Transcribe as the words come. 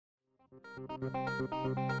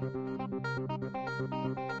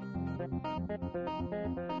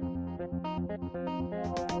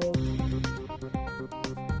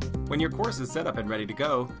When your course is set up and ready to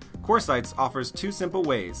go, CourseSites offers two simple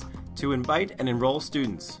ways to invite and enroll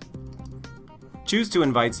students. Choose to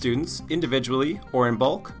invite students individually or in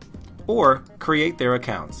bulk, or create their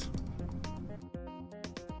accounts.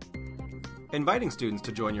 Inviting students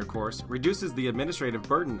to join your course reduces the administrative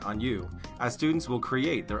burden on you, as students will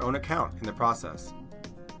create their own account in the process.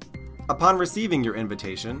 Upon receiving your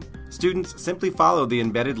invitation, students simply follow the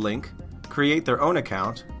embedded link, create their own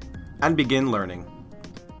account, and begin learning.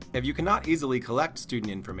 If you cannot easily collect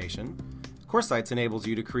student information, CourseSites enables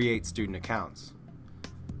you to create student accounts.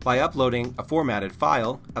 By uploading a formatted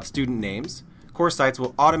file of student names, CourseSites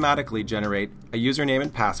will automatically generate a username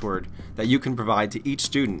and password that you can provide to each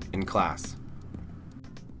student in class.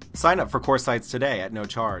 Sign up for CourseSites today at no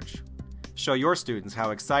charge. Show your students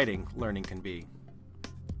how exciting learning can be.